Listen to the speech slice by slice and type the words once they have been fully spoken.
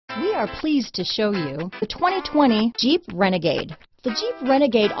We are pleased to show you the 2020 Jeep Renegade. The Jeep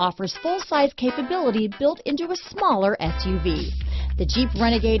Renegade offers full-size capability built into a smaller SUV. The Jeep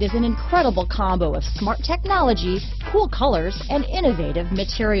Renegade is an incredible combo of smart technology, cool colors, and innovative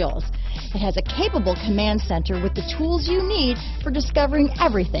materials. It has a capable command center with the tools you need for discovering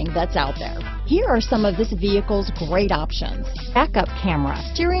everything that's out there. Here are some of this vehicle's great options: backup camera,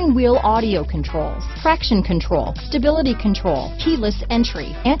 steering wheel audio controls, traction control, stability control, keyless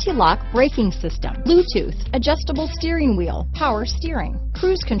entry, anti-lock braking system, Bluetooth, adjustable steering wheel, power steering,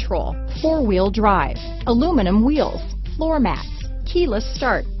 cruise control, four-wheel drive, aluminum wheels, floor mats, keyless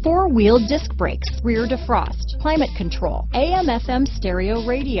start, four-wheel disc brakes, rear defrost, climate control, AM/FM stereo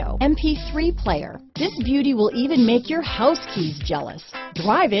radio, MP3 player. This beauty will even make your house keys jealous.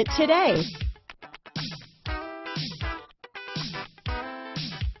 Drive it today.